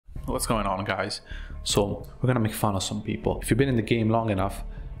What's going on, guys? So we're gonna make fun of some people. If you've been in the game long enough,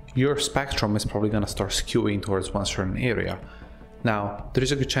 your spectrum is probably gonna start skewing towards one certain area. Now, there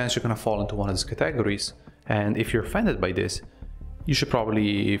is a good chance you're gonna fall into one of these categories, and if you're offended by this, you should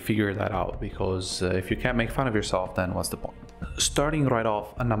probably figure that out, because if you can't make fun of yourself, then what's the point? Starting right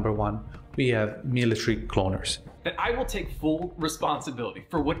off at number one, we have military cloners. That I will take full responsibility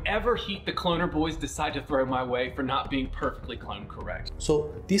for whatever heat the cloner boys decide to throw my way for not being perfectly clone correct.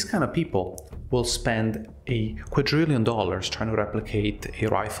 So these kind of people will spend a quadrillion dollars trying to replicate a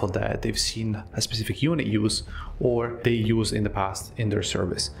rifle that they've seen a specific unit use or they used in the past in their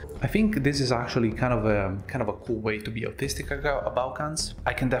service. I think this is actually kind of a cool way to be autistic about guns.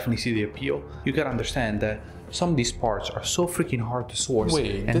 I can definitely see the appeal. You gotta understand that some of these parts are so freaking hard to source,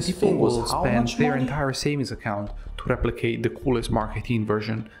 and people will spend their entire savings account to replicate the coolest marketing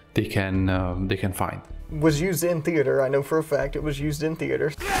version they can find. Was used in theater. I know for a fact it was used in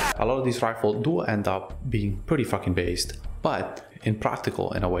theaters. A lot of these rifles do end up being pretty fucking based, but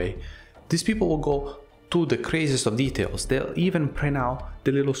impractical in a way. These people will go to the craziest of details. They'll even print out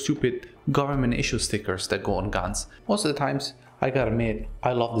the little stupid government issue stickers that go on guns. Most of the times, I gotta admit,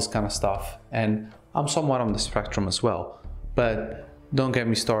 I love this kind of stuff, and I'm somewhat on the spectrum as well. But don't get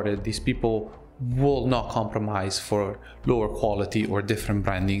me started, these people will not compromise for lower quality or different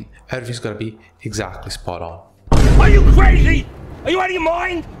branding. Everything's gotta be exactly spot on. Are you crazy? Are you out of your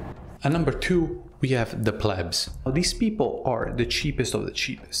mind? And number two, we have the plebs. Now, these people are the cheapest of the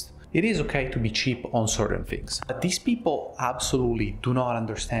cheapest. It is okay to be cheap on certain things, but these people absolutely do not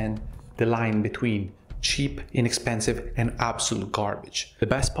understand the line between cheap, inexpensive, and absolute garbage. The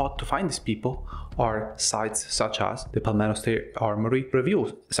best spot to find these people are sites such as the Palmetto State Armory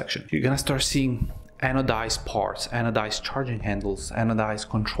review section. You're gonna start seeing anodized parts, anodized charging handles, anodized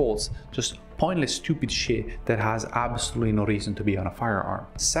controls, just pointless stupid shit that has absolutely no reason to be on a firearm.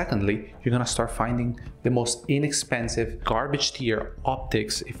 Secondly, you're gonna start finding the most inexpensive garbage tier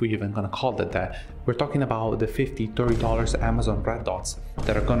optics, if we're even gonna call it that. We're talking about the $50, $30 Amazon red dots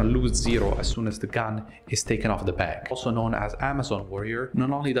that are gonna lose zero as soon as the gun is taken off the bag. Also known as Amazon Warrior,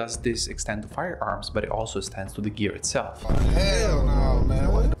 not only does this extend to firearms, but it also extends to the gear itself. Hell no,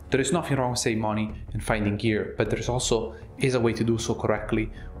 man. There is nothing wrong with saving money and finding gear, but there's also a way to do so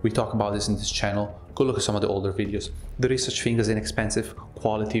correctly. We talk about this in this channel. Go look at some of the older videos. There is such thing as inexpensive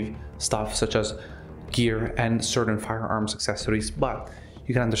quality stuff such as gear and certain firearms accessories, but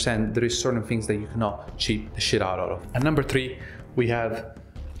you can understand there is certain things that you cannot cheap the shit out of. And number three, we have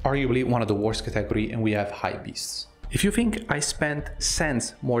arguably one of the worst category, and we have hype beasts. If you think I spent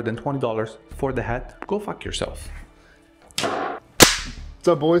cents more than $20 for the hat, go fuck yourself. What's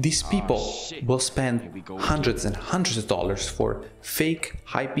up, boys? These people will spend hundreds and hundreds of dollars for fake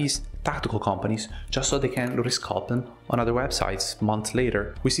hypebeast tactical companies just so they can resculpt them on other websites months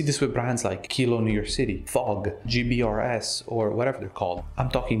later. We see this with brands like Kilo New York City, FOG, GBRS, or whatever they're called.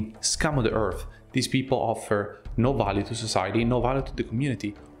 I'm talking scum of the earth. These people offer no value to society, no value to the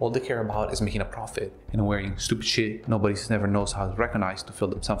community. All they care about is making a profit and wearing stupid shit nobody never knows how to recognize to feel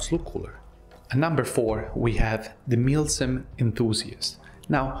themselves look cooler. And number four, we have the milsim enthusiast.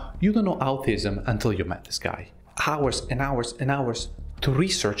 Now, you don't know autism until you met this guy. Hours and hours and hours to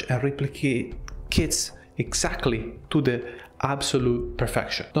research and replicate kits exactly to the absolute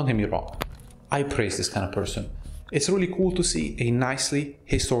perfection. Don't get me wrong, I praise this kind of person. It's really cool to see a nicely,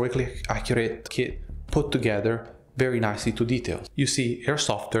 historically accurate kit put together very nicely to details. You see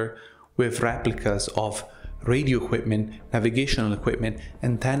airsofter with replicas of radio equipment, navigational equipment,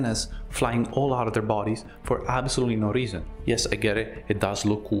 antennas flying all out of their bodies for absolutely no reason. Yes, I get it, it does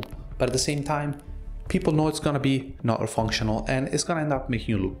look cool, but at the same time, people know it's gonna be not functional and it's gonna end up making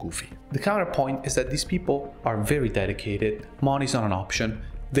you look goofy. The counterpoint is that these people are very dedicated, money's not an option,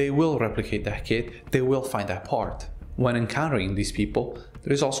 they will replicate that kit, they will find that part. When encountering these people,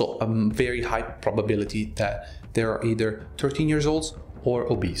 there is also a very high probability that they are either 13 years old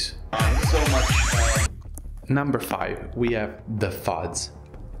or obese. Number five, we have the FUDs.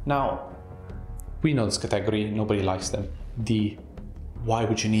 Now, we know this category, nobody likes them. The why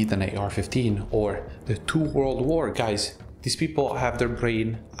would you need an AR-15 or the 2 World War guys. These people have their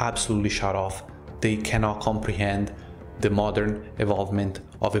brain absolutely shut off. They cannot comprehend the modern evolvement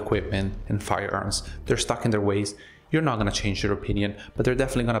of equipment and firearms. They're stuck in their ways. You're not gonna change their opinion, but they're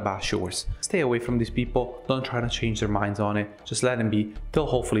definitely gonna bash yours. Stay away from these people. Don't try to change their minds on it. Just let them be. They'll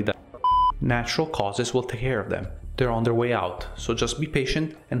hopefully die. Natural causes will take care of them. They're on their way out, so just be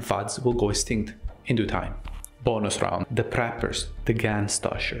patient and FUDs will go extinct in due time. Bonus round, the preppers, the gun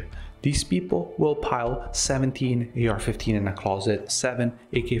stasher. These people will pile 17 AR-15 in a closet, 7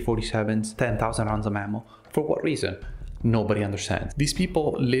 AK-47s, 10,000 rounds of ammo. For what reason? nobody understands. These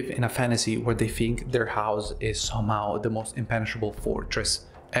people live in a fantasy where they think their house is somehow the most impenetrable fortress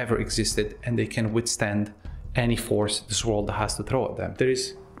ever existed and they can withstand any force this world has to throw at them. There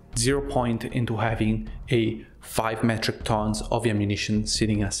is 0 point into having a 5 metric tons of ammunition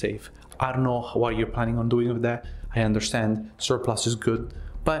sitting in a safe. I don't know what you're planning on doing with that. I understand surplus is good,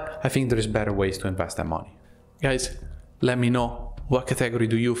 but I think there is better ways to invest that money. Guys, let me know, what category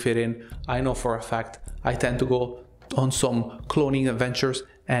do you fit in? I know for a fact I tend to go on some cloning adventures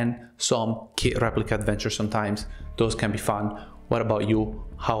and some kit replica adventures sometimes. Those can be fun. What about you?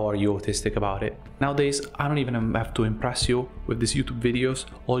 How are you autistic about it? Nowadays, I don't even have to impress you with these YouTube videos.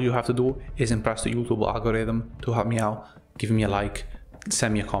 All you have to do is impress the YouTube algorithm to help me out. Give me a like,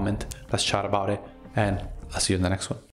 send me a comment, let's chat about it, and I'll see you in the next one.